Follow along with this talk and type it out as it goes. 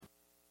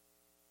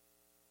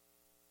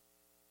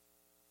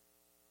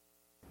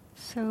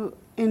So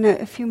in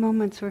a few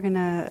moments, we're going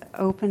to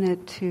open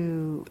it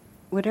to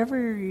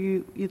whatever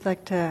you'd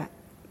like to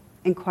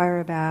inquire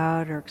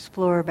about or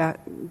explore about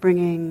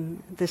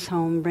bringing this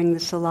home, bring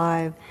this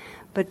alive.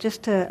 But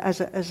just as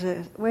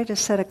a way to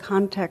set a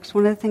context,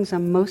 one of the things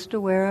I'm most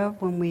aware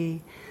of when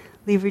we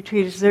leave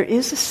retreat is there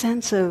is a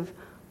sense of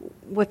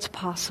what's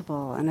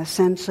possible and a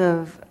sense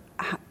of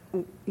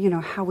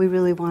how we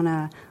really want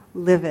to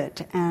live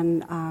it.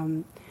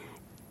 And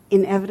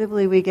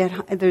inevitably we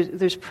get,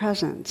 there's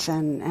presence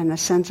and a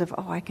sense of,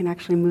 I can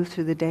actually move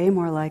through the day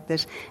more like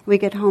this. We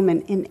get home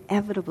and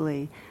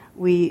inevitably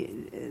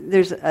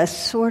there's a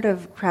sort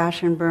of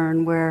crash and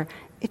burn where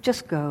it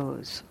just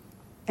goes.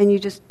 And you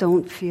just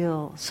don't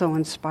feel so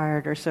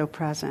inspired or so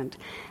present.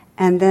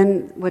 And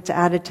then what's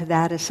added to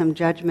that is some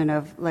judgment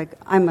of,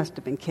 I must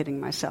have been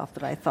kidding myself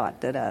that I thought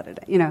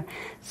that.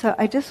 So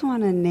I just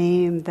want to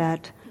name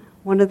that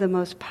one of the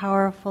most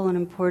powerful and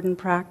important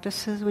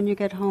practices when you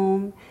get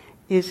home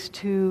is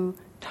to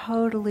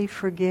totally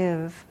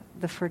forgive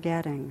the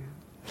forgetting.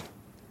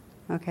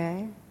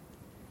 Okay?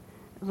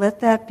 Let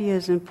that be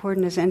as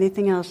important as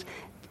anything else.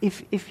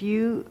 If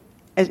you,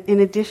 in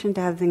addition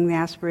to having the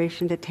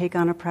aspiration to take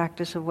on a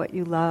practice of what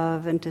you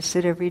love and to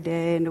sit every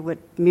day and to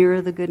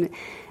mirror the goodness,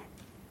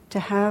 to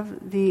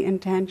have the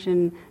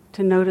intention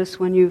to notice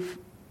when you've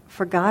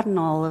forgotten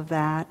all of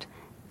that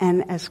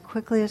and as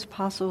quickly as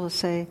possible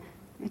say,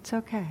 it's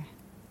okay.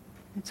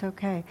 It's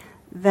okay.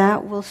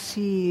 That will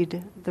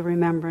seed the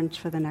remembrance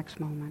for the next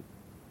moment.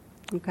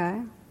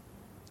 Okay?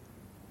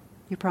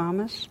 You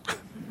promise?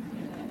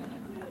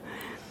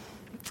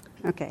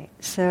 Okay,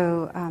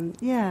 so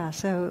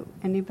so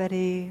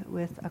anybody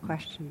with a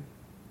question?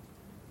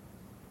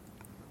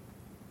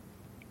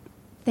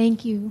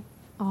 Thank you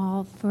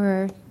all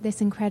for this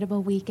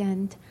incredible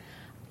weekend.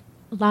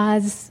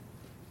 Laz,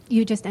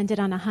 you just ended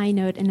on a high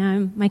note, and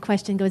now my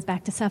question goes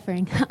back to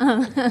suffering.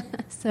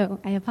 So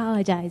I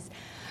apologize.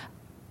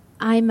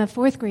 I'm a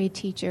fourth grade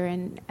teacher,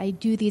 and I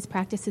do these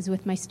practices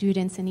with my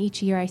students, and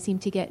each year I seem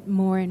to get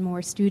more and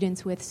more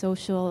students with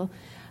social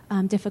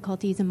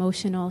difficulties,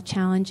 emotional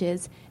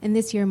challenges. And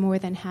this year, more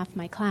than half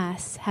my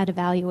class had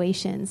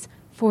evaluations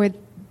for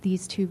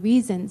these two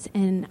reasons.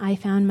 And I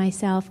found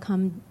myself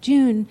come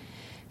June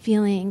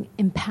feeling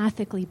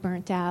empathically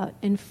burnt out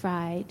and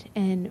fried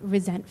and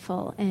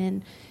resentful.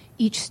 And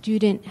each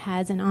student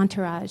has an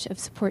entourage of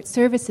support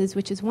services,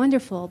 which is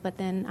wonderful, but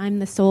then I'm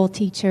the sole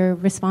teacher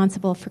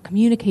responsible for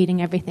communicating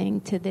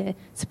everything to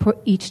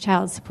each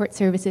child's support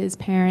services,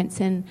 parents,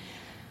 and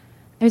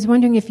I was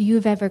wondering if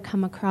you've ever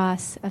come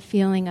across a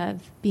feeling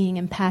of being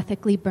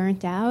empathically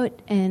burnt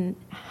out and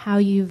how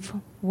you've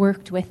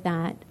worked with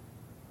that.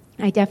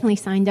 I definitely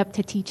signed up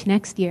to teach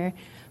next year,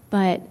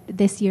 but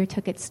this year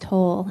took its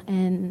toll,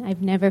 and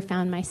I've never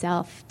found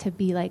myself to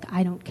be like,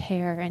 I don't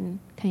care, and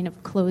kind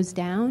of close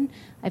down.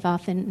 I've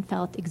often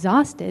felt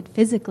exhausted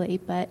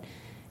physically, but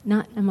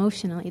not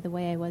emotionally the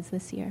way I was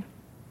this year.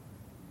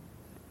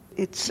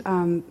 It's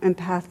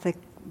empathic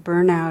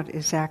burnout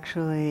is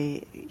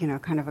actually,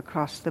 kind of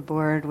across the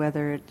board,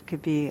 whether it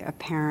could be a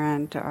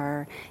parent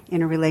or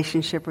in a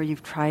relationship where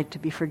you've tried to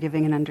be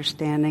forgiving and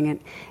understanding. And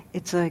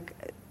it's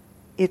like,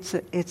 it's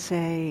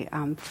a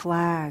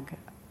flag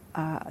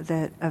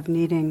that of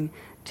needing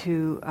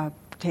to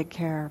take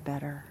care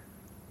better.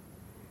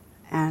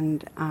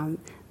 And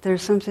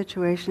there's some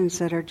situations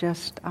that are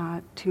just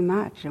too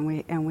much, and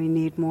we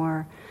need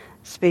more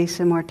space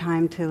and more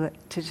time to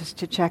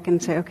check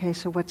and say, okay,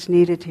 so what's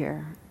needed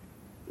here?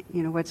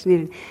 What's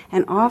needed.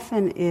 And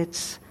often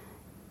it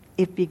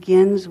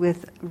begins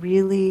with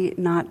really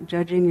not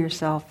judging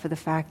yourself for the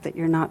fact that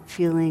you're not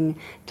feeling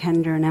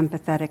tender and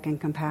empathetic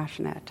and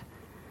compassionate.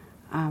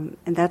 And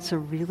that's a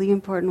really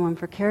important one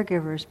for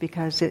caregivers,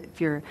 because if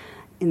you're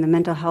in the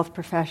mental health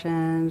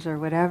professions or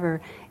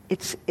whatever,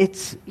 it's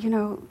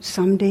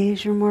some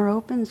days you're more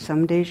open,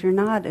 some days you're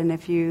not. And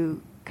if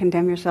you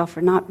condemn yourself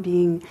for not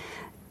being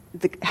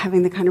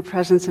having the kind of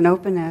presence and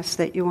openness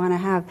that you want to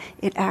have,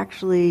 it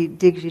actually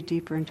digs you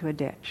deeper into a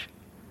ditch.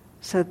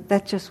 So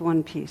that's just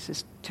one piece,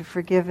 is to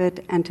forgive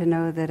it and to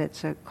know that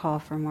it's a call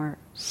for more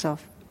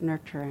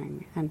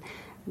self-nurturing. And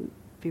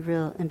be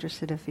real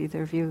interested if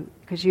either of you,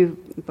 because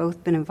you've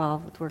both been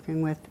involved with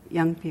working with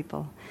young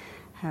people,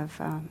 have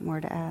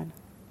more to add.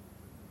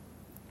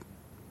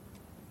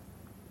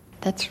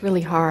 That's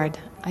really hard.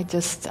 I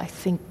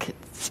think,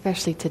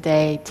 especially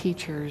today,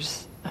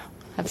 teachers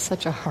have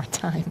such a hard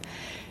time.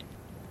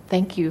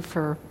 Thank you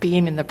for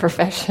being in the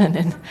profession,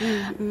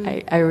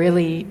 and I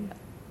really,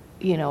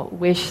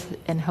 wish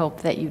and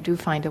hope that you do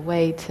find a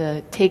way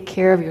to take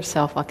care of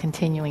yourself while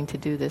continuing to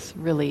do this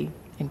really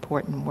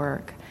important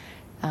work.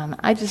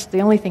 The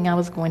only thing I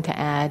was going to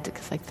add,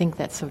 because I think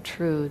that's so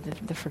true,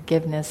 the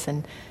forgiveness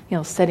and,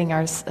 setting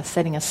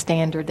a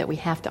standard that we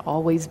have to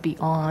always be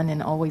on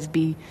and always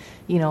be,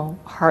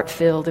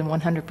 heart-filled and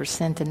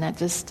 100%, and that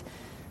just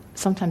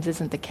sometimes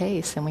isn't the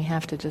case, and we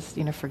have to just,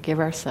 forgive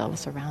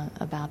ourselves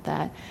about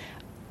that.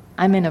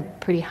 I'm in a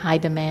pretty high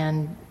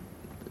demand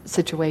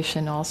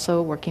situation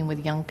also, working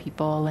with young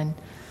people and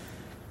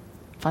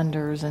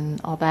funders and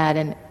all that,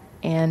 and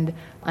And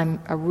I'm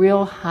a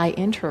real high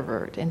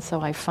introvert, and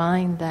so I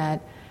find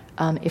that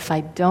if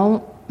I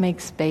don't make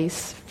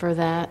space for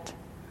that,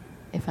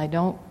 if I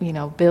don't,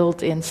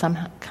 build in some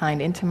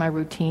kind into my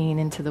routine,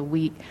 into the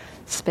week,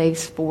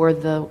 space for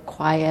the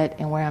quiet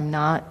and where I'm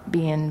not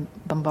being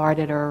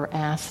bombarded or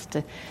asked,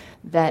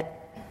 that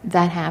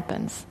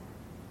happens.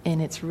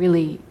 And it's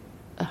really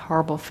a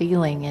horrible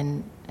feeling,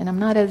 and I'm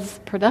not as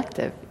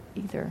productive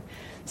either.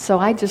 So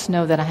I just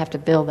know that I have to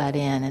build that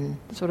in, and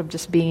sort of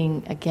just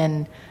being,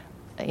 again,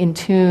 in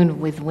tune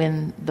with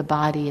when the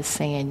body is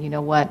saying, you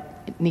know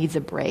what, it needs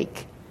a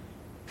break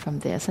from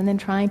this, and then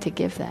trying to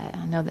give that.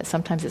 I know that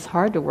sometimes it's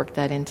hard to work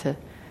that into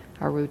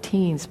our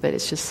routines, but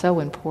it's just so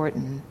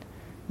important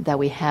that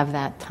we have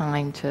that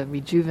time to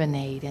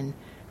rejuvenate and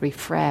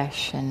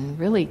refresh and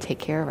really take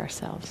care of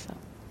ourselves. So.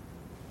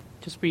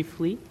 Just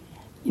briefly,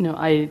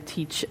 I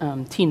teach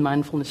teen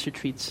mindfulness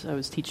retreats. I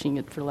was teaching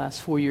it for the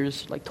last 4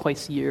 years, like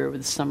twice a year over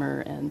the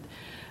summer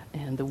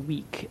and the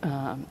week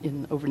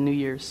over New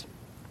Year's.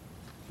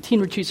 Teen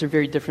retreats are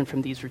very different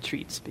from these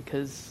retreats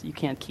because you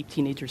can't keep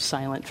teenagers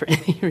silent for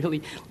any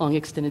really long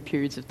extended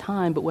periods of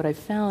time. But what I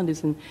found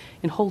is in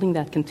holding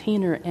that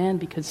container, and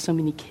because so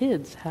many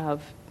kids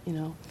have,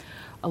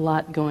 a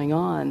lot going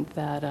on,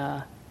 that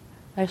I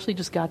actually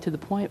just got to the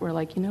point where,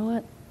 like, you know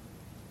what,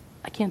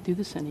 I can't do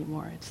this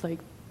anymore. It's like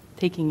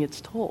taking its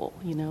toll,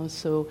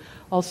 So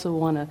also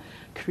want to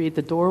create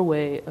the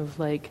doorway of,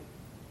 like,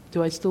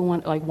 do I still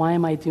want, like, why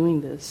am I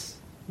doing this,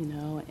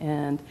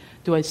 and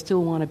do I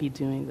still want to be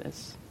doing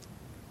this?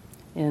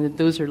 And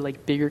those are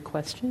like bigger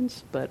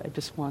questions, but I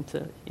just want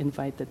to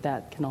invite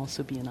that can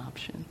also be an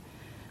option.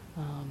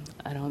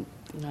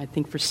 I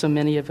think for so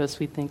many of us,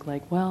 we think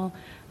like, well,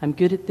 I'm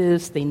good at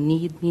this, they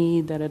need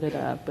me,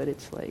 da-da-da-da, but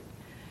it's like,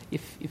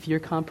 if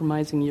you're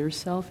compromising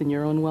yourself and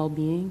your own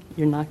well-being,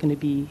 you're not going to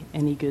be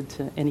any good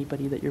to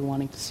anybody that you're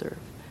wanting to serve.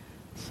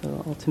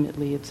 So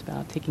ultimately, it's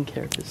about taking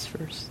care of this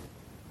first.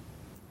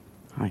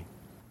 Hi.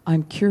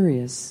 I'm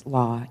curious,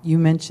 La, you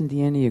mentioned the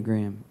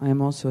Enneagram. I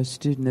am also a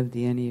student of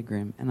the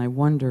Enneagram, and I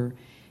wonder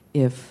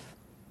if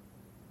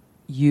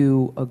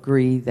you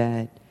agree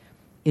that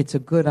it's a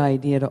good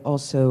idea to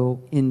also,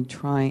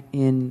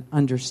 in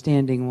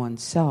understanding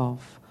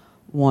oneself,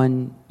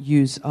 one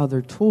use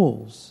other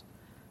tools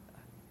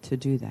to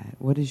do that.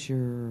 What is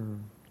your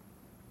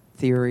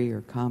theory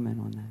or comment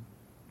on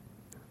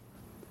that?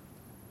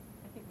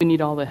 We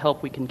need all the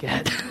help we can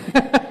get.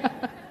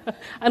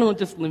 I don't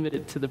just limit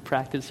it to the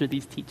practice or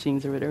these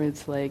teachings or whatever.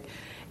 It's like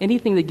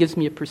anything that gives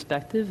me a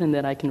perspective and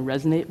that I can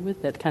resonate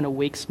with, that kind of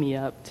wakes me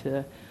up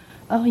to,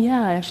 oh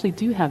yeah, I actually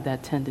do have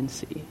that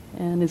tendency.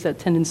 And is that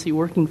tendency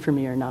working for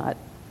me or not?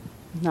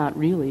 Not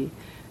really.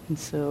 And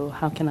so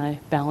how can I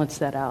balance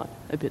that out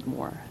a bit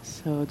more?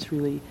 So it's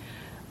really,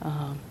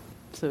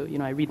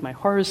 I read my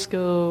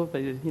horoscope,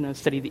 I,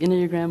 study the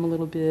Enneagram a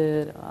little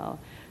bit,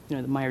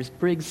 the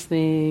Myers-Briggs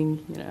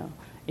thing,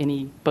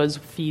 any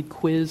BuzzFeed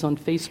quiz on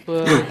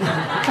Facebook.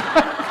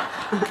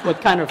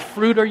 What kind of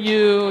fruit are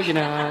you?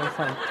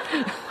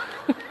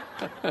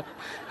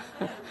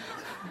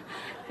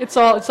 It's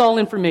all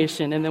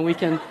information, and then we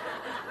can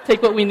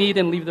take what we need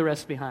and leave the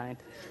rest behind.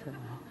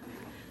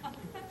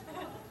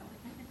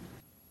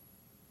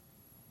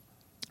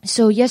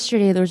 So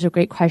yesterday there was a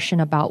great question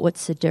about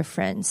what's the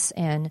difference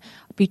and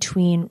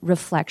between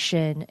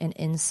reflection and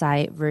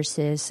insight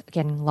versus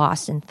getting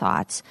lost in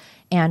thoughts.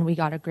 And we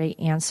got a great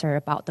answer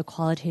about the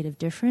qualitative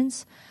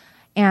difference.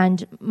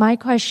 And my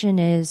question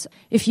is,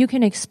 if you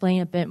can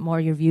explain a bit more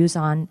your views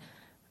on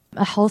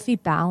a healthy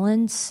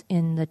balance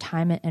in the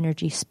time and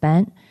energy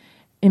spent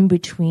in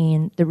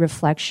between the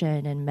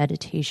reflection and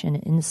meditation,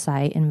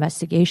 insight,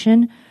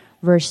 investigation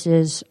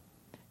versus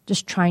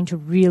just trying to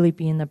really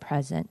be in the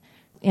present.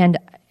 And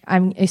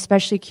I'm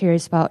especially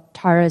curious about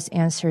Tara's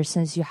answer,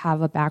 since you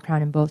have a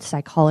background in both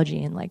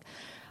psychology and, like,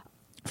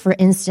 for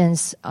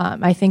instance,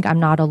 I think I'm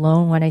not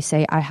alone when I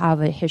say I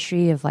have a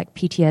history of, like,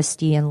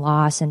 PTSD and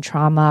loss and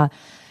trauma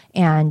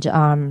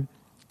and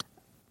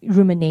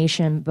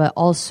rumination, but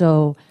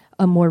also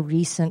a more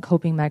recent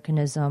coping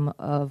mechanism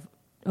of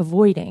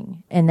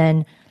avoiding. And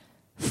then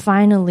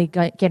finally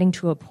getting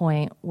to a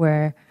point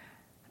where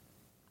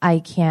I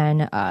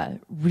can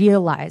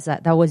realize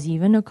that was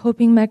even a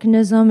coping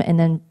mechanism. And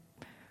then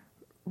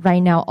right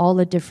now, all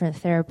the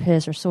different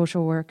therapists or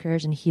social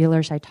workers and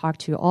healers I talk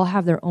to all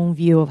have their own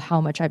view of how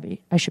much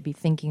I should be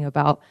thinking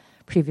about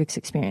previous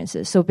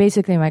experiences. So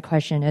basically my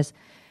question is,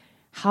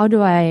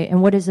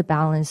 what is the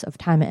balance of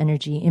time and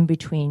energy in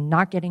between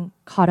not getting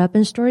caught up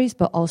in stories,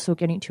 but also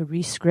getting to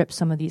re-script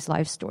some of these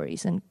life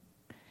stories and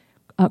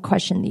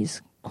question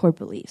these core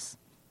beliefs?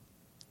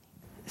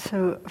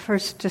 So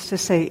first, just to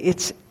say,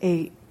 it's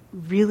a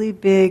really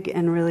big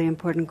and really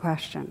important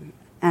question.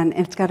 And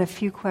it's got a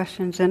few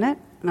questions in it,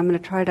 and I'm going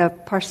to try to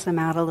parse them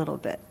out a little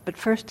bit. But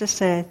first to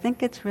say, I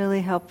think it's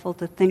really helpful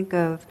to think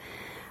of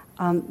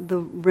the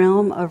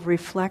realm of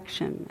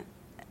reflection,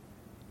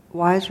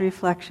 wise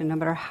reflection, no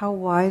matter how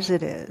wise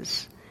it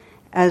is,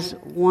 as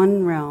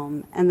one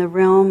realm, and the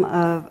realm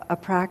of a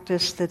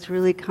practice that's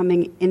really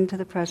coming into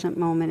the present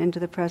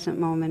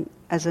moment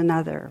as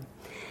another.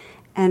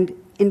 And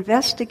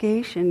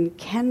investigation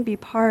can be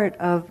part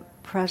of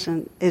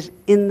is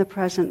in the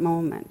present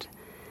moment.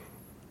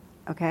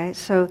 Okay,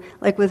 so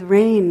like with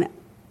rain,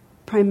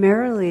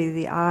 primarily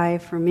the eye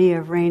for me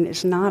of rain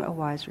is not a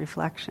wise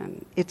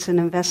reflection. It's an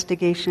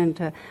investigation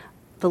into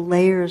the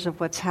layers of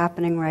what's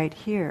happening right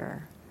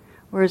here.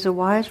 Whereas a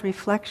wise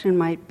reflection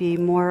might be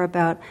more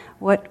about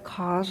what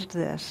caused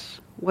this,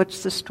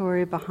 what's the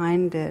story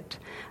behind it,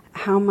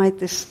 how might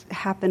this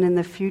happen in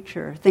the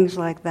future, things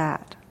like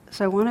that.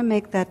 So I want to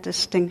make that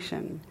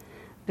distinction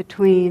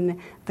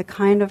between the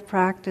kind of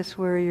practice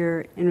where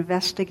you're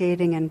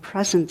investigating and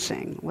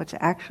presencing what's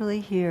actually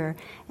here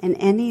and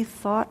any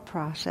thought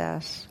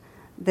process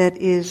that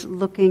is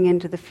looking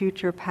into the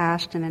future,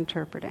 past, and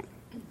interpreting.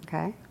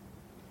 Okay?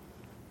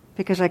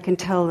 Because I can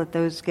tell that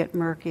those get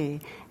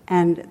murky.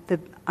 And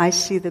I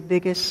see the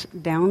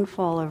biggest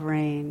downfall of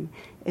rain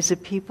is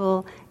that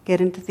people get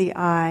into the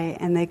eye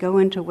and they go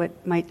into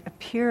what might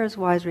appear as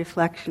wise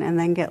reflection and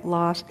then get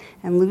lost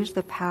and lose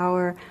the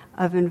power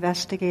of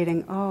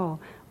investigating,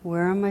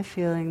 where am I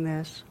feeling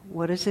this?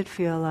 What does it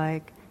feel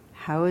like?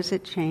 How is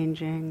it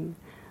changing?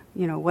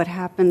 What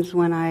happens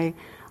when I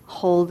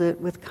hold it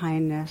with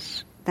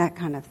kindness? That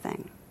kind of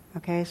thing.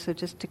 Okay, so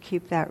just to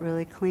keep that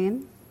really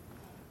clean.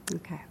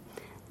 Okay.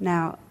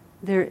 Now,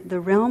 the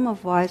realm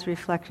of wise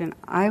reflection,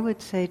 I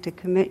would say to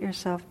commit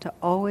yourself to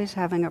always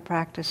having a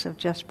practice of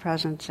just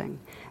presencing,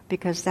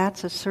 because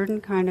that's a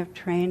certain kind of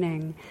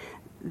training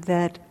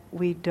that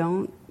we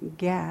don't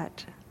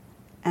get,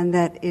 and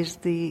that is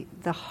the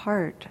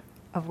heart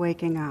of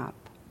waking up.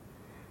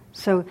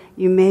 So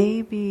you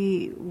may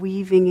be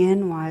weaving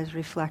in wise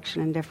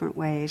reflection in different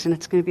ways, and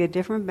it's going to be a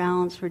different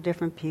balance for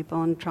different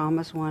people, and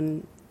trauma's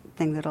one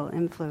thing that'll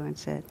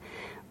influence it.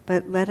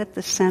 But let it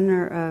the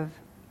center of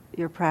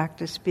your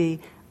practice be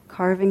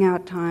carving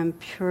out time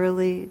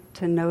purely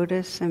to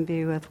notice and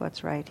be with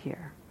what's right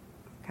here.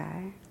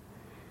 Okay?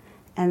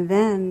 And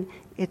then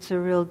it's a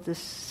real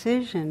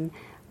decision.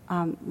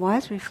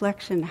 Wise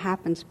reflection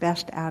happens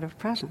best out of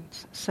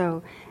presence.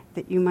 So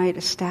that you might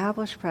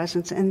establish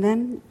presence and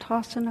then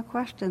toss in a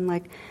question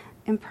like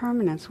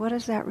impermanence. What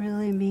does that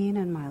really mean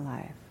in my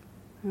life?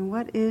 And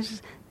what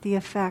is the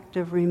effect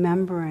of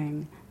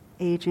remembering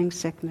aging,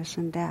 sickness,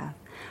 and death?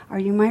 Or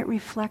you might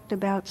reflect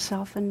about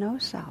self and no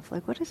self.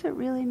 Like, what does it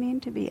really mean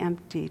to be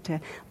empty,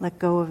 to let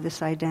go of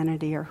this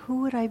identity? Or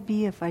who would I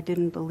be if I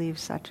didn't believe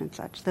such and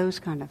such? Those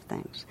kind of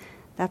things.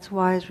 That's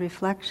wise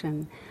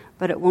reflection.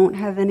 But it won't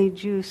have any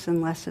juice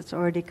unless it's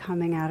already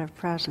coming out of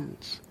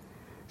presence.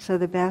 So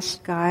the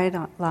best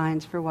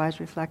guidelines for wise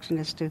reflection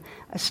is to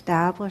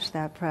establish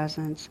that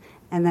presence,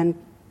 and then,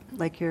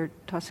 like you're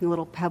tossing a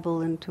little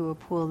pebble into a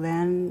pool,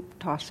 then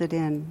toss it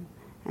in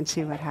and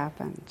see what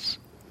happens.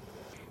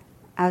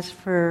 As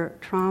for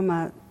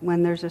trauma,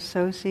 when there's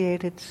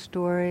associated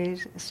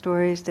stories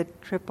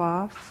that trip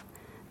off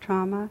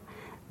trauma,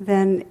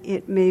 then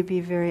it may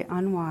be very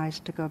unwise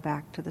to go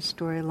back to the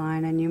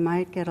storyline, and you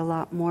might get a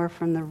lot more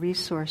from the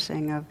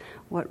resourcing of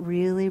what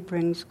really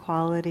brings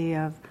quality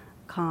of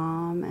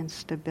calm and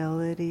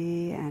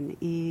stability and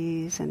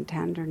ease and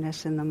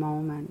tenderness in the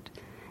moment.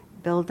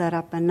 Build that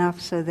up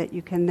enough so that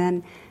you can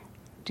then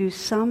do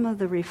some of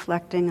the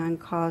reflecting on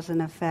cause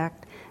and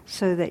effect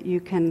so that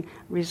you can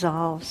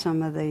resolve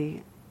some of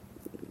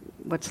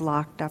what's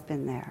locked up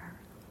in there.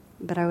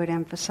 But I would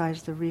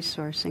emphasize the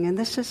resourcing. And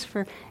this is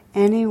for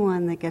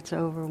anyone that gets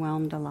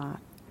overwhelmed a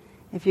lot.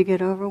 If you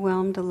get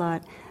overwhelmed a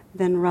lot,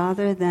 then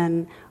rather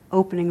than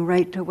opening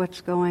right to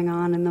what's going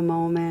on in the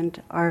moment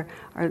or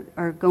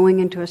going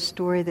into a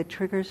story that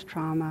triggers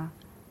trauma,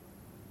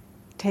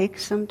 take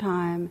some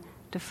time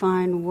to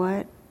find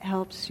what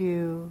helps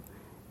you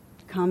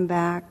come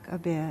back a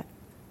bit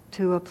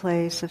to a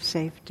place of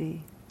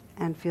safety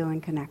and feeling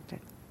connected.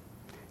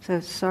 So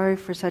sorry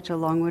for such a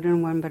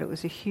long-winded one, but it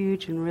was a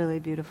huge and really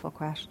beautiful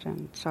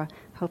question. So I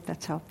hope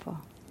that's helpful.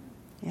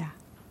 Yeah.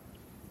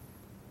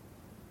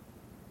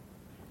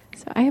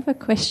 So I have a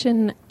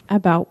question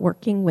about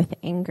working with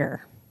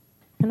anger.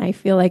 And I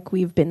feel like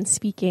we've been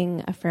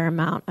speaking a fair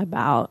amount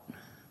about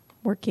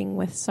working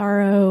with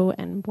sorrow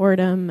and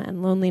boredom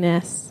and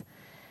loneliness.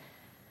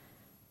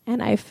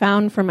 And I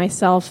found for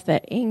myself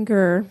that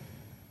anger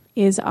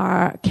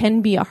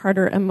can be a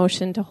harder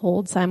emotion to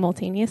hold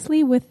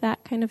simultaneously with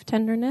that kind of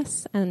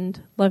tenderness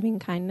and loving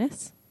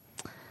kindness.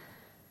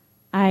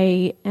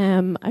 I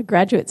am a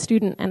graduate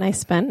student, and I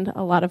spend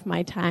a lot of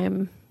my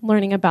time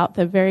learning about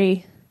the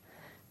very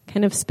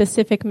kind of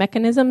specific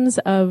mechanisms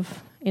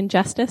of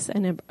injustice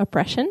and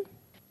oppression.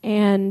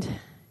 And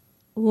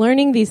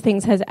learning these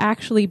things has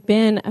actually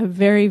been a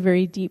very,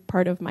 very deep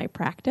part of my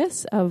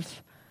practice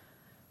of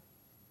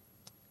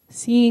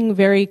seeing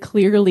very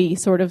clearly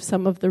sort of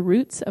some of the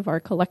roots of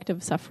our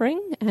collective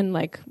suffering and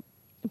like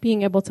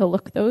being able to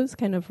look those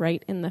kind of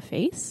right in the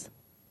face.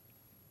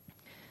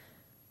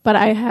 But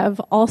I have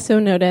also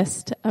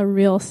noticed a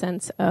real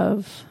sense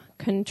of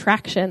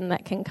contraction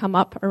that can come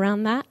up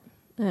around that.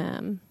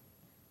 And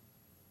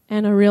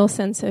and a real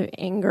sense of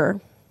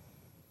anger,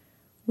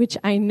 which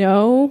I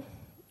know,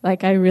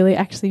 like I really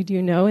actually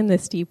do know in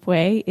this deep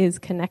way, is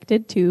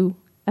connected to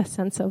a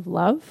sense of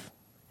love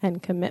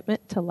and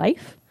commitment to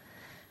life.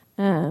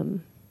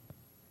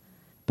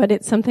 But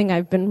it's something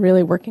I've been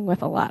really working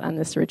with a lot on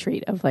this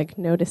retreat, of like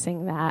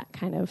noticing that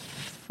kind of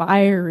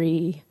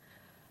fiery,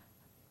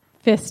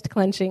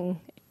 fist-clenching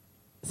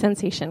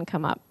sensation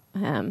come up.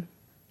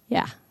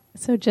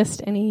 So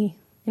just any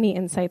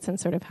insights on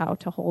sort of how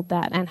to hold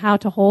that, and how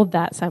to hold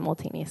that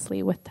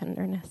simultaneously with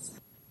tenderness.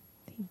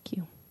 Thank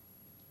you.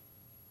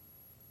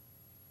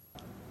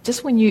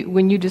 Just when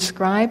you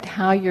described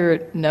how you're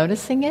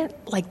noticing it,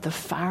 like the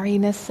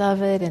fieriness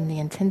of it and the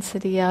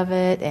intensity of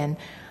it, and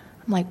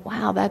I'm like,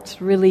 wow, that's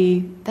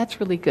really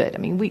good. I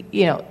mean,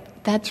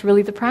 that's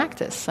really the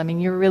practice. I mean,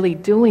 you're really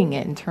doing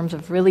it in terms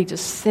of really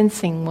just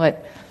sensing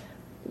what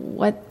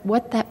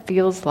that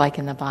feels like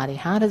in the body.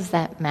 How does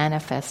that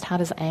manifest? How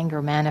does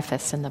anger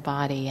manifest in the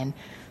body? And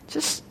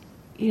just,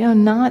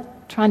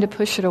 not trying to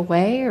push it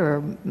away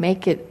or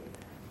make it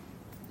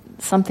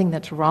something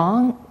that's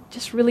wrong.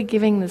 Just really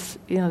giving this,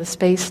 the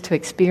space to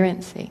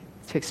experience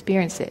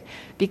it.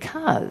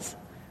 Because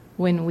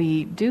when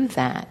we do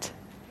that,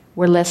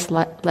 we're less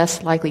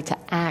likely to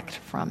act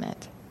from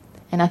it.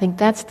 And I think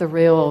that's the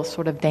real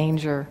sort of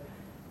danger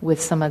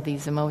with some of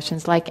these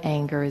emotions, like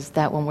anger, is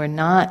that when we're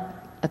not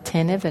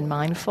attentive and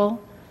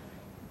mindful,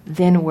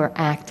 then we're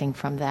acting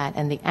from that.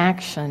 And the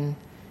action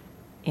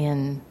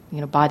in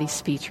body,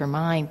 speech, or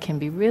mind can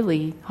be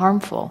really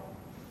harmful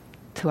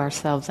to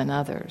ourselves and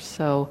others.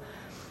 So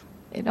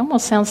it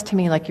almost sounds to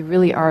me like you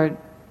really are,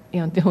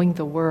 doing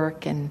the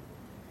work and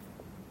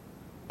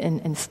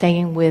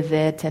staying with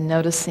it and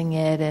noticing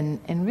it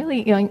and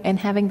really, and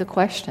having the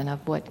question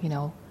of what,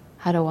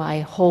 how do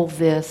I hold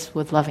this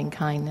with loving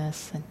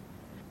kindness? And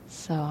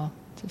so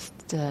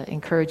just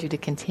encourage you to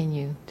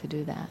continue to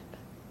do that.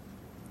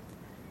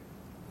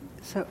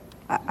 So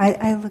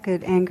I look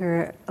at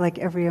anger, like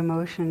every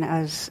emotion,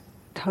 as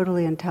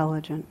totally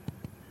intelligent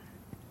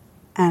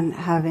and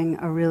having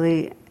a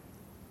really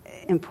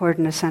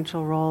important,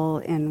 essential role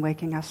in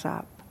waking us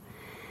up.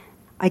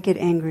 I get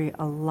angry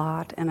a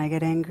lot, and I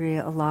get angry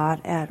a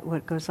lot at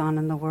what goes on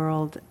in the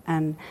world.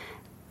 And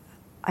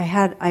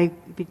I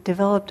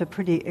developed a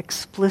pretty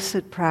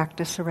explicit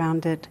practice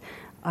around it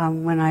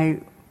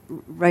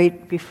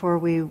right before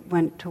we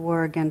went to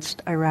war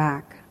against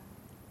Iraq.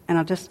 And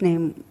I'll just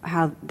name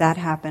how that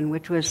happened,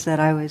 which was that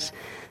I was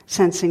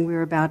sensing we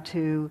were about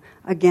to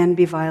again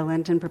be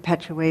violent and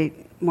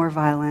perpetuate more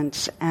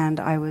violence, and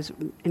I was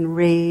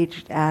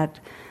enraged at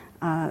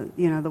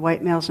the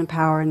white males in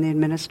power and the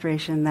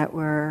administration that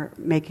were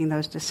making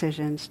those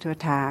decisions to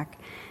attack,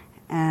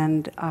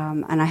 and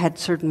I had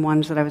certain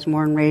ones that I was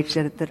more enraged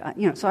at.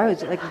 So I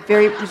was like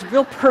it was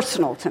real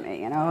personal to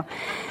me,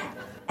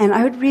 And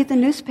I would read the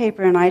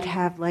newspaper, and I'd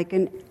have like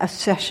a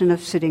session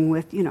of sitting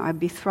with, I'd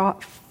be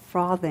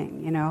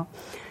frothing,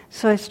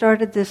 So I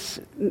started this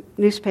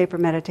newspaper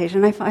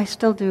meditation. I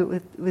still do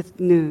it with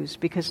news,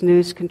 because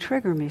news can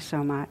trigger me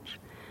so much,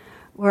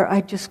 where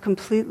I just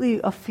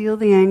I'll feel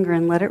the anger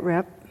and let it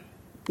rip,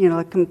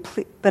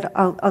 but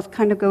I'll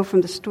kind of go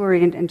from the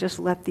story and just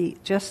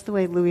just the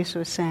way Luisa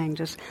was saying,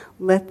 just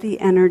let the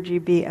energy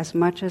be as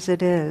much as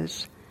it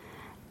is,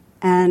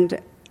 and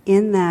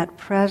in that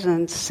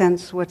presence,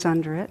 sense what's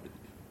under it.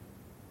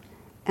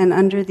 And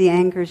under the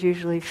anger is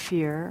usually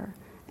fear,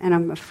 and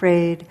I'm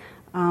afraid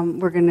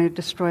we're going to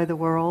destroy the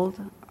world,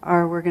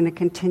 or we're going to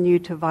continue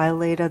to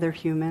violate other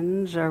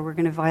humans, or we're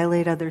going to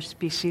violate other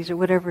species, or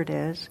whatever it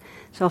is.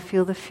 So I'll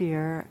feel the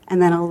fear,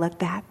 and then I'll let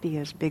that be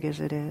as big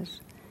as it is.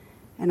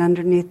 And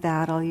underneath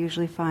that, I'll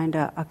usually find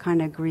a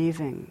kind of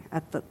grieving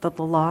at the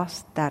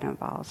loss that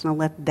involves, and I'll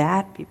let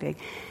that be big.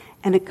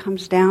 And it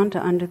comes down to,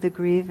 under the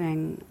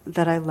grieving,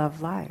 that I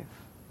love life.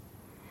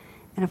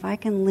 And if I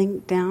can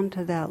link down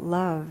to that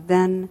love,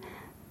 then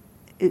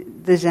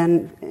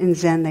in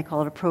Zen they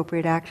call it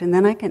appropriate action.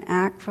 Then I can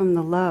act from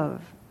the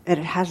love, and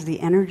it has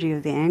the energy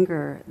of the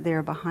anger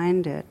there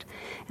behind it.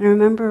 And I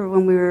remember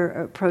when we were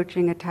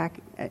approaching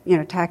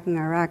attacking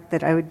Iraq,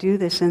 that I would do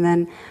this, and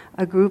then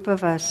a group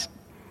of us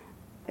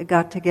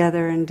got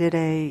together and did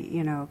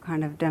a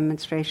kind of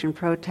demonstration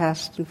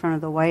protest in front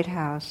of the White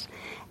House.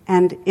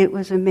 And it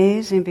was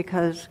amazing,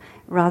 because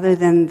rather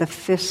than the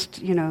fist,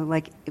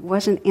 it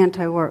wasn't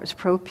anti-war, it was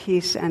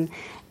pro-peace, and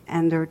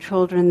there were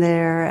children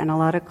there and a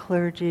lot of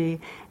clergy.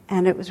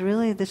 And it was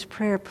really this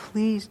prayer,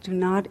 please do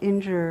not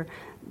injure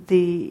the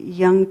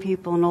young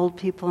people and old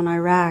people in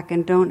Iraq,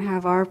 and don't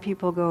have our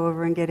people go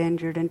over and get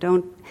injured, and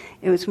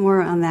it was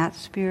more on that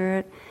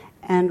spirit.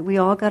 And we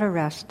all got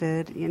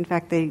arrested. In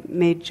fact, they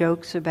made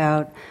jokes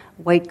about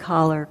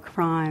white-collar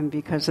crime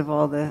because of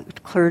all the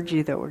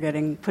clergy that were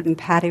getting put in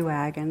paddy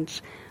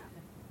wagons.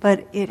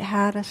 But it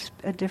had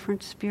a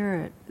different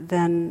spirit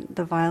than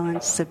the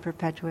violence that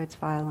perpetuates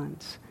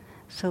violence.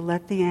 So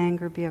let the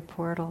anger be a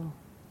portal.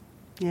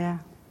 Yeah.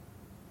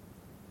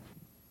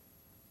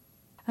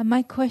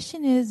 My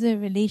question is the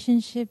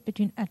relationship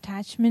between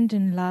attachment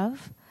and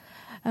love.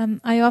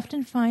 I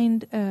often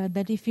find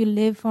that if you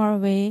live far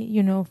away,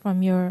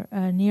 from your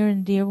near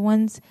and dear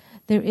ones,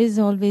 there is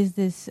always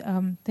this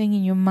thing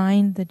in your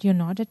mind that you're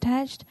not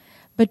attached,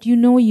 but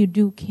you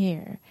do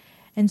care.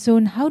 And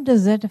so how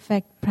does that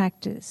affect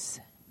practice?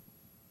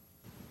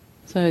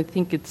 So I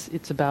think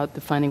it's about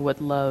defining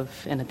what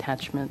love and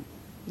attachment,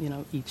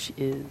 each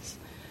is.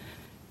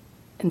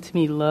 And to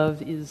me,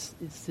 love is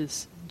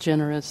this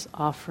generous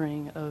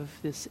offering of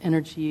this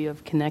energy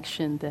of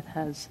connection that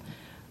has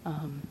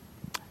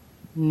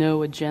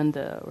no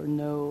agenda or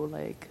no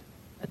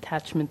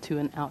attachment to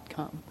an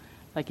outcome.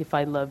 Like if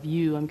I love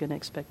you, I'm going to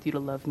expect you to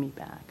love me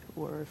back.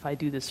 Or if I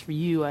do this for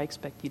you, I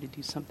expect you to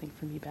do something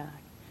for me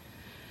back.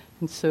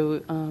 And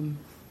so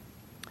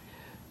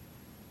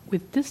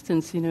with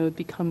distance, it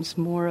becomes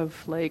more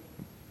of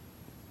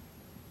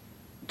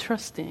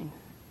trusting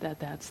that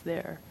that's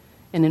there.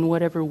 And in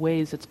whatever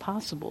ways it's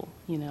possible,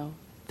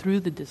 through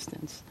the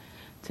distance,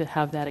 to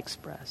have that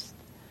expressed.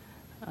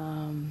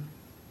 And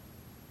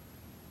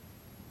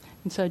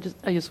so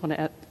I just want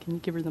to add, can you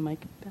give her the mic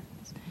back?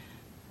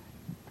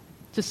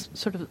 Just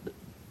sort of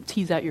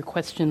tease out your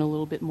question a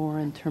little bit more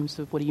in terms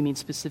of what do you mean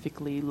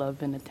specifically,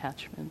 love and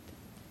attachment?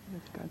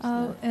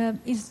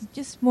 It's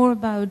just more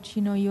about,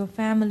 your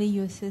family,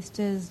 your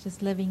sisters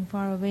just living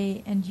far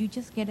away, and you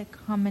just get a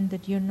comment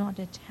that you're not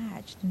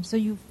attached. And so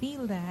you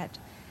feel that,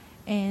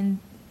 and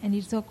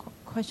it's a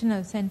question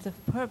of sense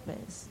of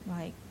purpose.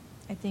 I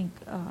think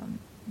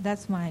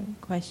that's my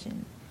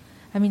question.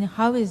 I mean,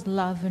 how is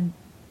love and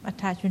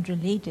attachment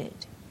related?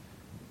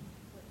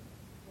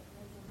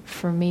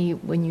 For me,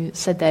 when you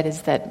said that,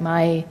 is that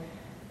my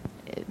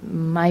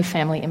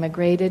family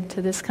immigrated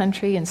to this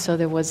country, and so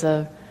there was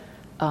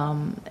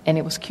and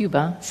it was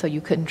Cuba, so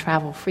you couldn't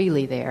travel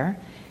freely there,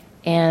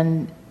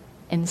 and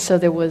so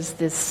there was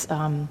this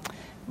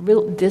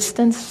real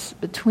distance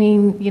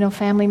between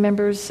family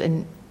members,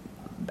 and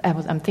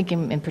I'm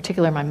thinking in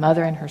particular my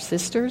mother and her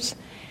sisters,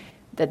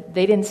 that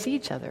they didn't see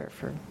each other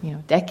for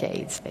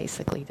decades.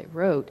 Basically, they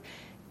wrote,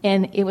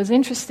 and it was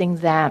interesting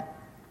that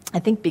I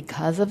think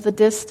because of the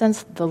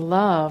distance, the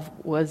love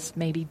was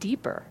maybe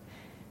deeper,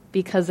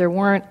 because there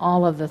weren't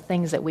all of the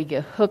things that we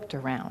get hooked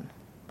around.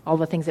 All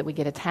the things that we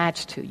get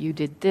attached to. You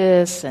did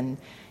this, and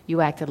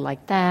you acted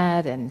like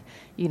that, and,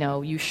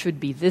 you should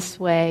be this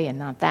way and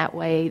not that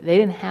way. They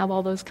didn't have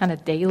all those kind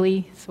of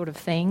daily sort of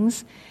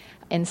things.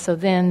 And so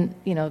then,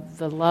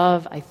 the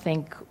love, I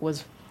think,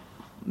 was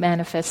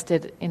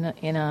manifested in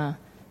a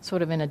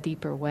sort of in a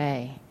deeper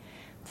way.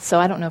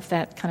 So I don't know if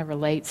that kind of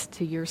relates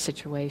to your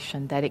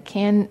situation, that it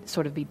can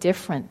sort of be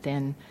different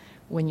than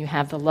when you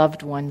have the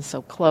loved one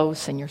so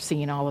close and you're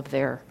seeing all of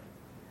their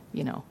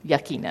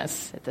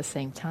yuckiness at the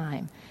same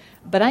time.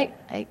 But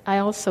I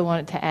also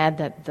wanted to add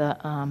that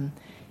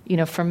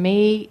for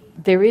me,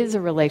 there is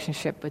a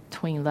relationship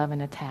between love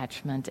and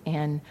attachment,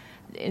 and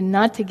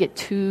not to get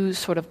too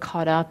sort of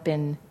caught up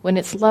in, when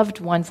it's loved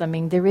ones, I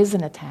mean, there is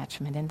an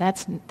attachment, and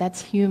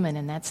that's human,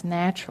 and that's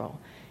natural.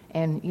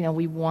 And,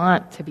 we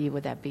want to be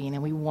with that being,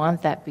 and we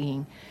want that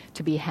being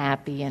to be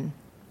happy, and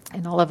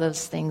all of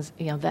those things,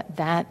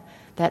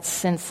 that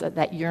sense,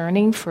 that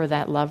yearning for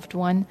that loved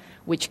one,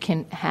 which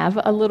can have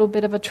a little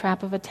bit of a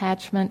trap of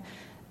attachment,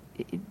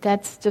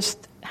 that's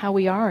just how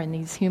we are in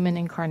these human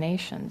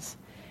incarnations.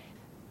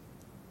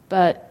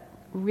 But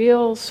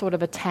real sort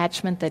of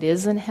attachment that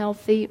isn't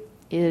healthy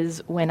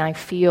is when I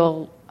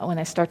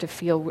start to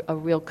feel a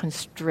real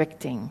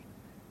constricting,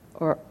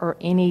 or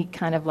any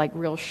kind of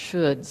real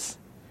shoulds,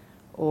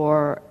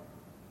 or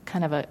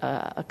kind of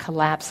a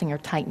collapsing or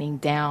tightening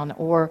down,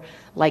 or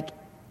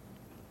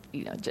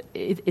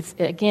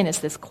it's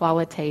this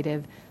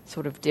qualitative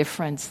sort of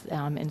difference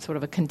in sort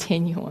of a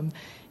continuum,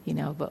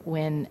 But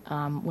when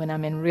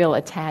I'm in real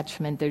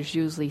attachment, there's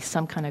usually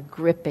some kind of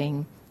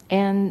gripping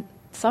and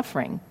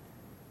suffering.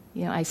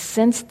 I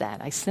sense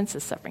that. I sense the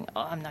suffering.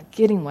 Oh, I'm not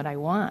getting what I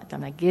want.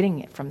 I'm not getting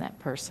it from that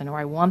person, or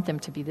I want them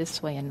to be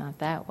this way and not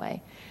that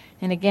way.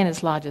 And again,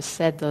 as La just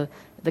said,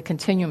 the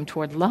continuum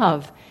toward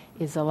love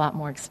is a lot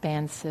more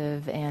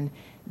expansive, and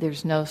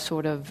there's no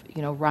sort of,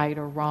 right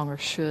or wrong or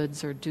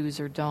shoulds or do's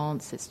or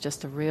don'ts. It's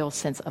just a real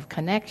sense of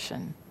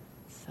connection.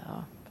 So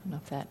I don't know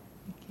if that,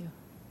 thank you.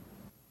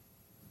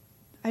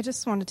 I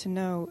just wanted to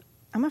know,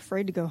 I'm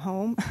afraid to go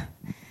home.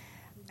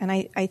 And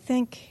I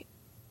think,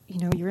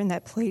 you're in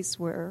that place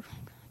where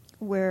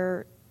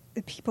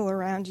the people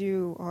around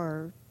you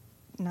are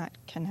not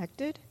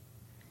connected,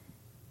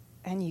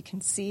 and you can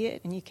see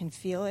it and you can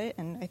feel it.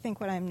 And I think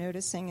what I'm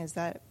noticing is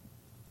that,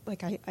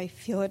 I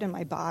feel it in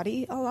my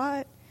body a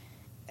lot.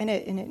 And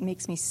it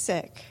makes me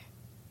sick.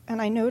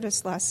 And I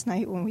noticed last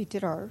night when we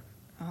did our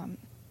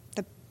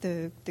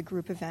the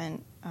group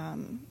event,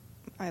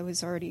 I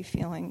was already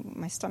feeling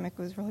my stomach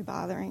was really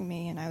bothering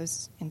me, and I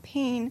was in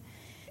pain,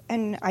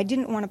 and I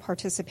didn't want to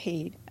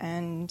participate,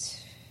 and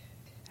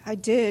I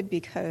did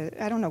because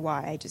I don't know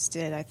why. I just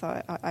did. I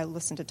thought I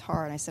listened to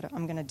Tara, and I said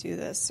I'm going to do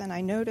this, and I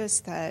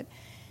noticed that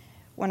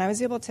when I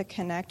was able to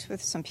connect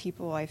with some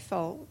people, I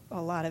felt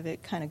a lot of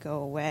it kind of go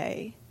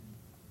away,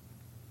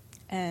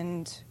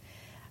 and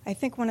I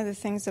think one of the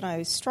things that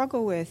I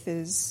struggle with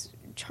is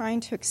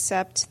trying to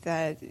accept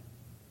that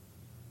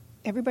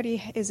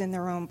everybody is in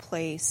their own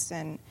place,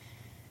 and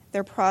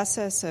their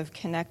process of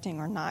connecting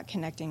or not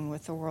connecting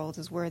with the world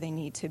is where they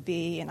need to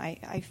be. And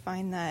I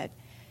find that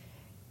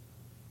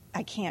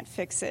I can't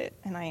fix it,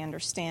 and I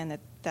understand that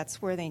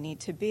that's where they need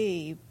to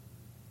be.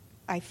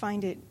 I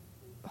find it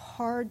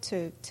hard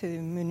to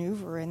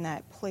maneuver in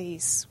that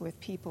place with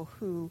people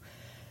who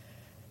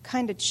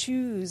kind of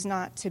choose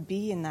not to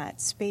be in that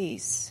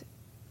space.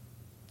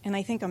 And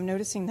I think I'm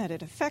noticing that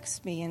it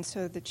affects me. And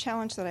so the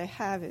challenge that I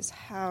have is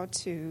how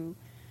to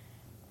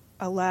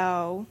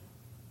allow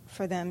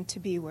for them to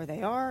be where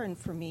they are and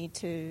for me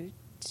to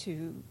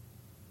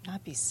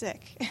not be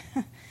sick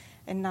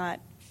and not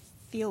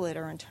feel it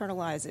or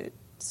internalize it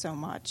so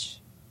much.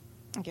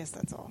 I guess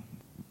that's all.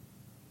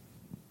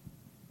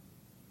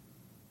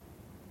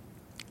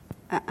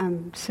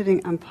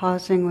 I'm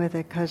pausing with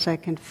it because I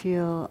can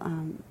feel,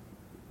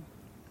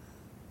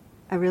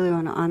 I really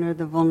want to honor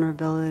the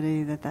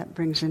vulnerability that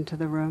brings into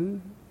the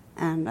room.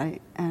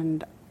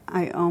 And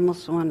I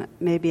almost want to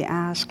maybe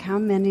ask, how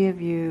many of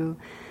you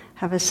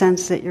have a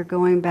sense that you're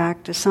going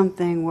back to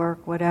something,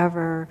 work,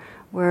 whatever,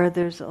 where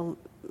there's a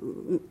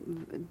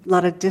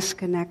lot of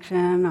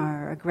disconnection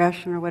or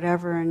aggression or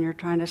whatever, and you're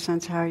trying to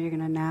sense how you're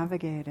going to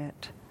navigate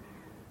it?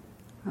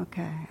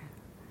 Okay.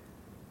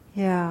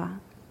 Yeah.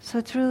 So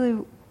it's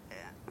really,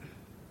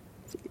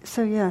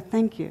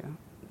 thank you.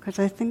 Because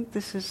I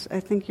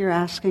think you're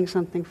asking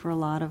something for a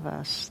lot of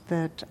us,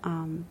 that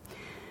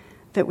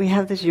we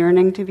have this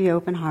yearning to be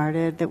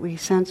open-hearted, that we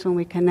sense when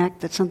we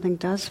connect that something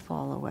does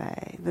fall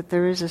away, that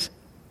there is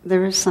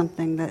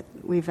something that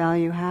we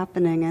value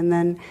happening, and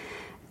then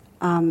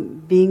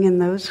being in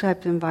those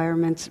types of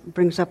environments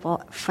brings up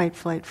all fight,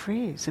 flight,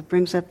 freeze. It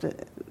brings up the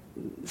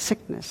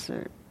sickness,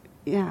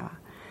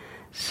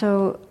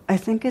 So I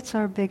think it's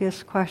our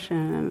biggest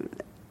question.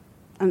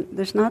 And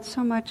there's not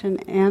so much an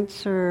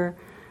answer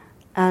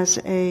as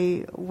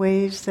a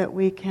ways that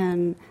we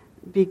can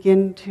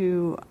begin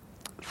to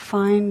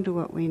find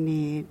what we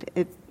need.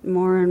 It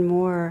more and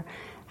more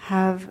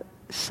have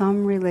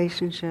some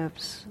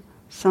relationships,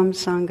 some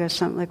sangha,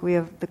 some, like we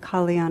have the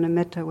Kalyana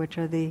Mitta, which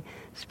are the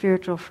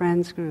spiritual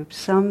friends groups,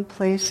 some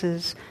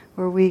places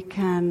where we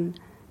can,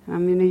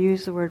 I'm going to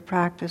use the word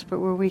practice, but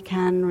where we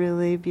can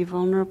really be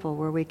vulnerable,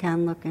 where we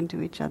can look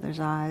into each other's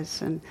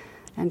eyes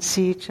and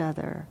see each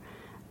other.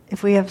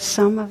 If we have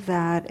some of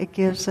that, it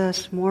gives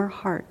us more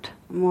heart,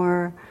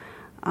 more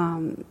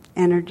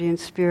energy and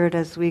spirit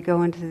as we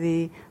go into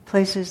the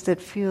places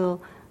that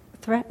feel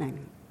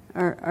threatening,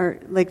 or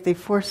like they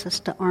force us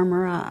to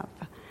armor up.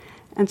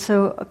 And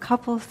so a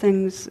couple of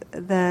things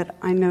that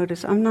I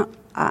notice, I'm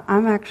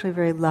actually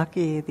very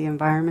lucky, the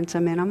environments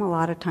I'm in. I'm a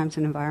lot of times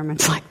in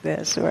environments like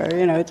this,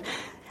 where,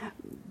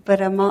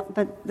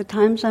 but the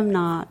times I'm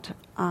not,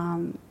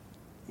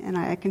 and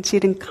I can see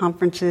it in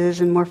conferences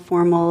and more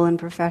formal and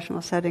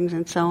professional settings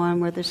and so on,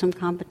 where there's some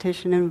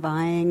competition and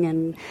vying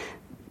and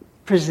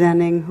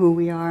presenting who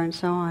we are and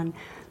so on,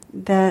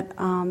 that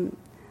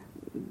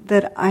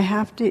I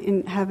have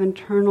to have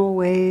internal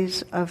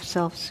ways of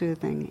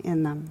self-soothing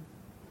in them.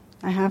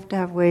 I have to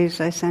have ways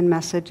I send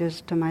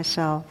messages to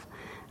myself,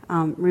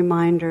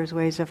 reminders,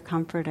 ways of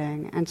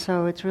comforting. And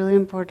so it's really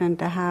important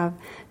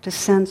to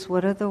sense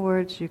what are the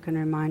words you can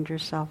remind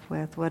yourself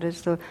with, what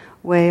is the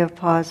way of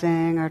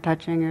pausing or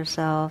touching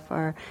yourself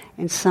or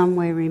in some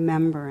way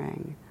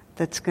remembering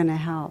that's going to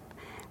help.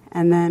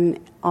 And then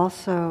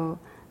also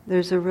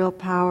there's a real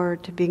power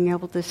to being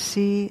able to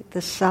see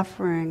the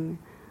suffering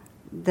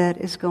that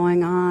is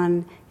going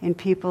on in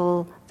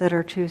people that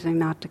are choosing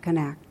not to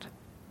connect.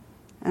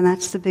 And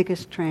that's the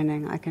biggest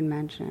training I can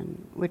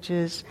mention, which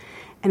is,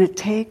 and it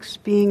takes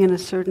being in a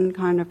certain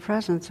kind of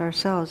presence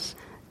ourselves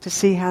to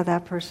see how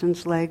that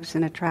person's leg's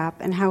in a trap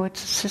and how it's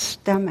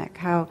systemic,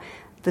 how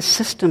the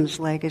system's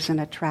leg is in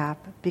a trap,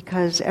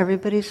 because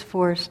everybody's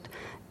forced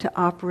to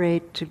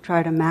operate to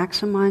try to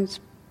maximize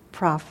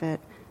profit.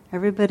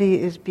 Everybody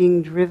is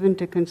being driven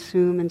to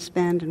consume and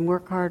spend and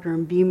work harder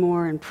and be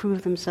more and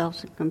prove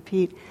themselves and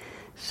compete.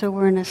 So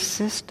we're in a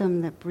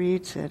system that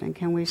breeds it, and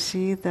can we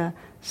see the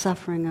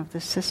suffering of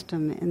the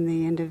system in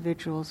the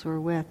individuals we're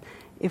with?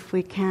 If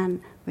we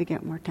can, we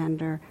get more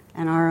tender,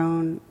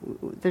 and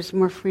there's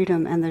more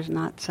freedom, and there's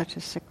not such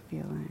a sick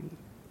feeling.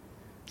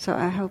 So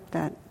I hope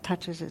that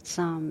touches it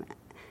some.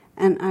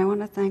 And I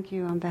want to thank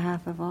you on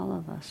behalf of all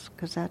of us,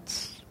 because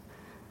that's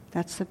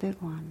the big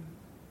one.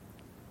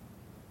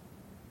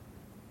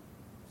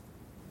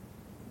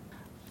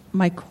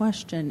 My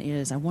question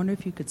is, I wonder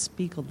if you could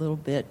speak a little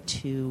bit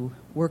to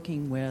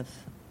working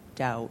with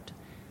doubt,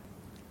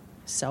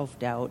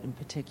 self-doubt in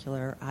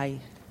particular. I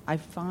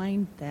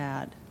find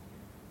that,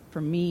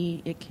 for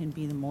me, it can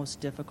be the most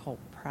difficult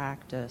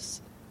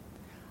practice.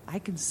 I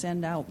can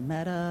send out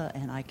metta,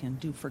 and I can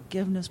do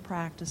forgiveness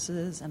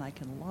practices, and I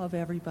can love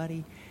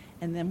everybody.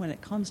 And then when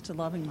it comes to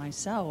loving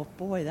myself,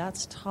 boy,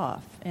 that's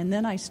tough. And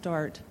then I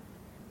start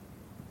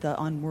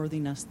the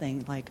unworthiness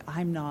thing, like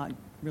I'm not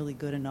really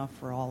good enough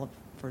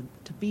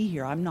to be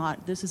here.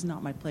 This is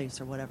not my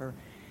place or whatever.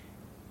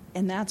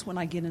 And that's when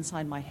I get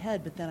inside my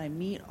head, but then I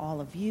meet all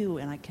of you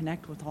and I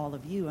connect with all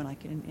of you,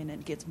 and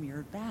it gets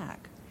mirrored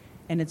back.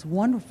 And it's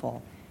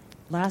wonderful.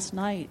 Last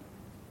night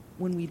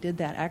when we did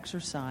that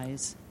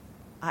exercise,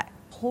 I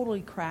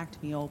totally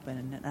cracked me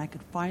open, and I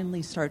could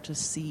finally start to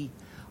see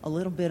a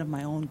little bit of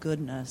my own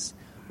goodness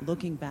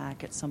looking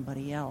back at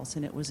somebody else,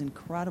 and it was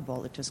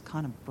incredible. It just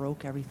kind of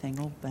broke everything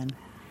open.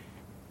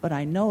 But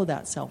I know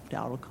that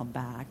self-doubt will come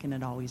back, and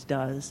it always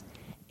does.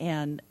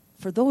 And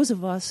for those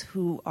of us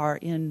who are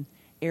in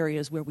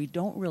areas where we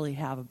don't really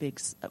have a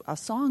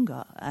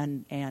sangha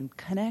and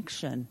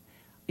connection,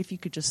 if you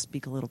could just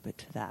speak a little bit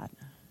to that.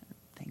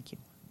 Thank you.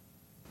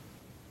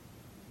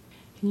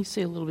 Can you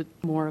say a little bit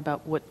more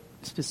about what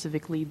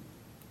specifically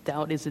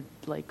doubt? Is it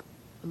like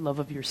love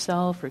of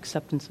yourself or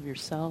acceptance of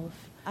yourself?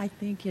 I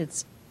think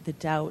the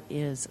doubt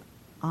is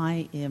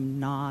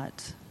I'm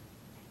not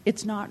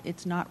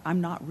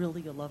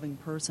really a loving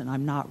person.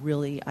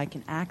 I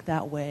can act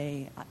that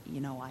way,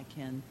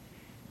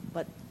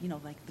 but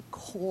like the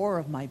core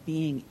of my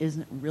being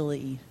isn't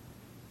really,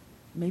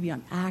 maybe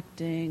I'm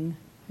acting.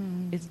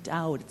 It's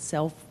doubt, it's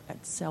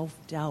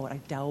self-doubt. I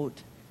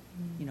doubt,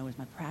 is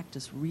my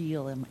practice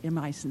real? Am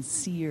I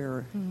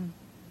sincere?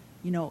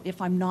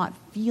 If I'm not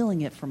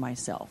feeling it for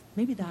myself,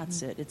 maybe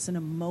that's it. It's an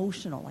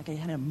emotional, like I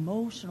had an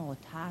emotional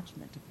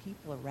attachment to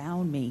people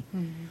around me,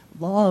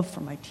 love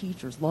for my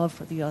teachers, love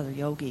for the other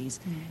yogis,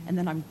 and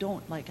then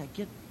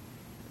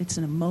it's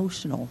an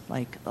emotional,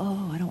 like, I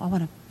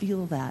want to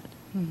feel that,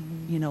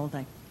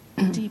 like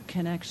deep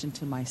connection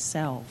to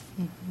myself.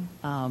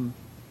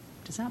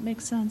 Does that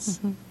make sense?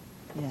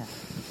 Yeah.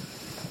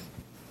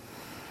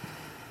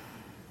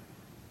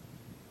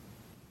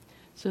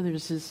 So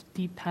there's this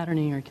deep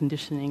patterning or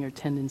conditioning or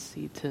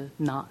tendency to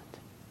not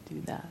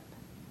do that,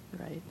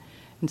 right?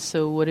 And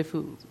so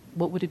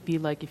what would it be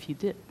like if you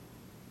did?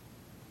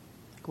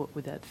 Like, what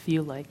would that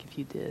feel like if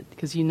you did?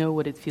 Because you know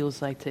what it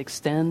feels like to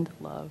extend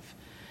love,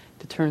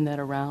 to turn that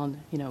around,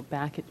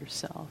 back at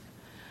yourself.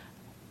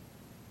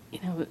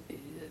 I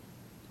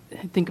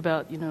think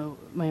about,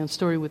 my own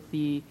story with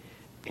the,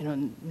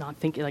 not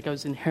thinking like I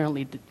was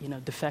inherently,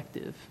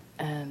 defective,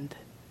 and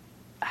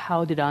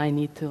how did I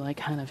need to like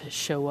kind of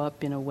show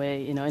up in a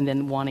way, and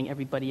then wanting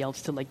everybody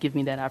else to like give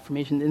me that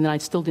affirmation, and then I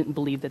still didn't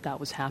believe that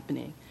was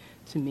happening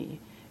to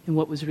me. And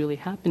what was really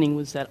happening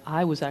was that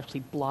I was actually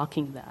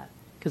blocking that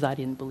because I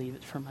didn't believe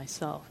it for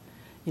myself,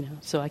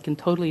 So I can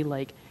totally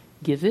like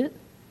give it,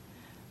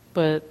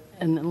 but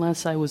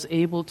unless I was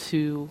able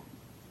to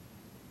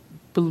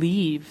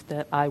believe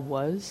that I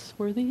was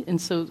worthy, and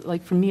so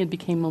like for me it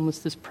became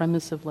almost this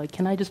premise of like,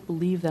 can I just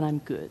believe that I'm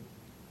good?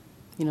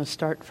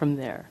 Start from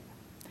there.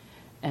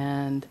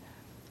 And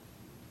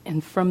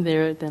from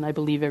there, then I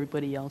believe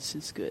everybody else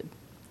is good.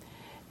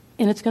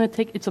 And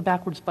it's a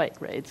backwards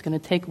bike, right? It's going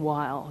to take a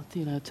while,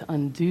 to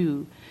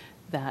undo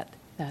that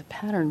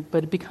pattern,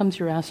 but it becomes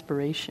your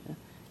aspiration,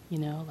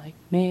 like,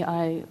 may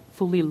I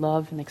fully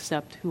love and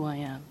accept who I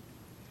am,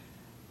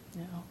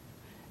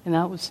 And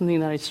that was something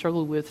that I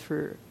struggled with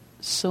for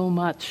so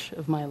much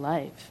of my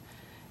life.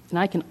 And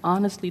I can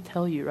honestly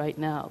tell you right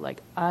now, like,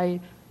 I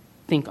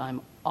think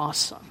I'm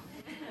awesome.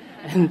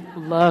 And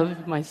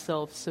love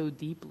myself so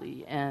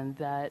deeply, and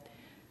that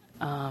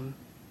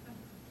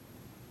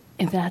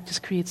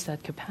just creates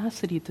that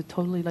capacity to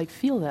totally like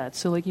feel that.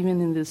 So like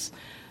even in this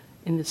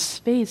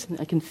space,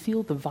 I can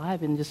feel the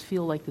vibe and just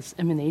feel like this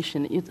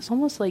emanation. It's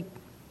almost like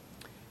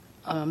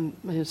I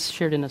was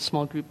shared in a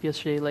small group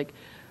yesterday, like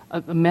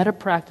a meta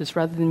practice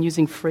rather than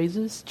using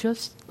phrases.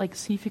 Just like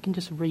see if you can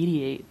just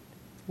radiate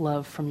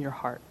love from your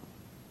heart.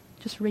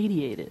 Just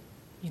radiate it,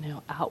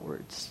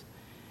 outwards,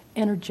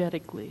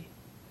 energetically.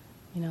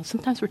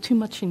 Sometimes we're too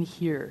much in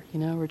here,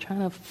 we're trying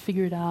to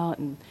figure it out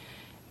and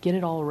get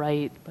it all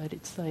right, but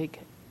it's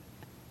like,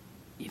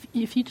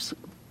 if you just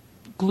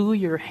glue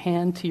your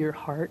hand to your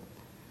heart,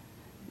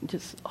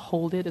 just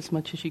hold it as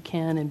much as you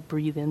can and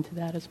breathe into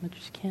that as much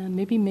as you can,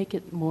 maybe make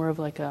it more of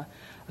like a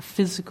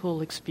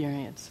physical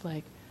experience,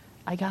 like,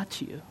 I got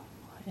you,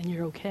 and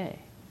you're okay.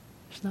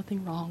 There's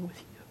nothing wrong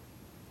with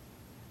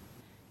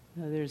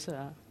you. There's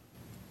I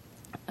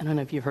don't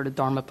know if you've heard of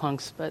Dharma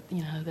punks, but,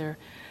 they're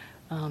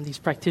these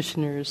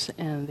practitioners,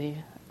 and they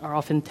are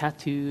often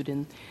tattooed,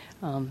 and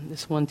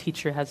this one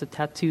teacher has a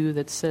tattoo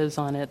that says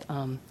on it,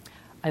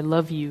 I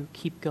love you,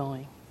 keep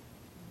going.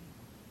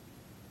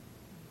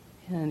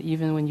 And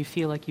even when you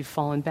feel like you've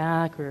fallen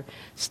back or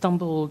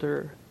stumbled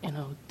or,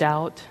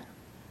 doubt,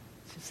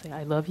 just say,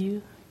 I love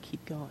you,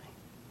 keep going.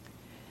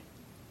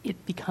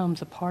 It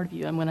becomes a part of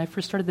you. And when I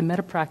first started the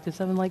metta practice,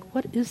 I'm like,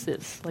 what is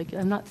this? Like,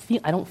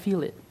 I don't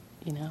feel it,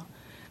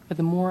 But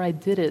the more I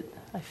did it,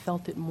 I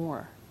felt it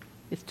more.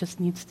 It just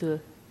needs to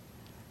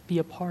be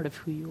a part of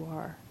who you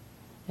are.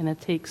 And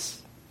it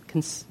takes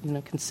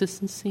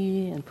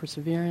consistency and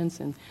perseverance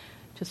and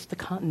just the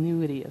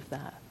continuity of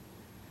that.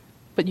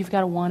 But you've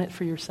got to want it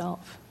for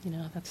yourself.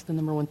 That's the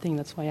number one thing.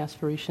 That's why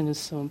aspiration is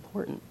so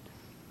important.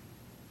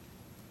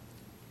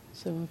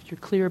 So if you're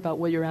clear about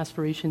what your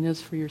aspiration is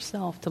for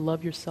yourself, to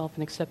love yourself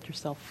and accept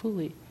yourself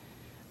fully,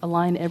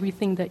 align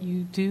everything that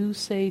you do,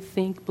 say,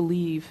 think,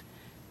 believe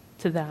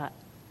to that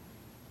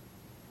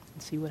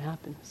and see what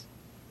happens.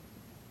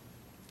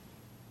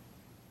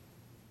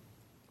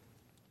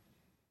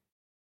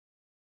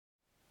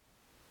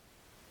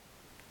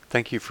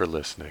 Thank you for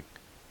listening.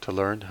 To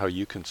learn how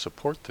you can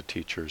support the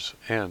teachers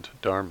and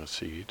Dharma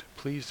Seed,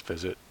 please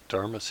visit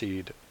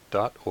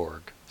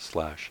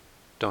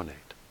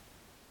dharmaseed.org/donate.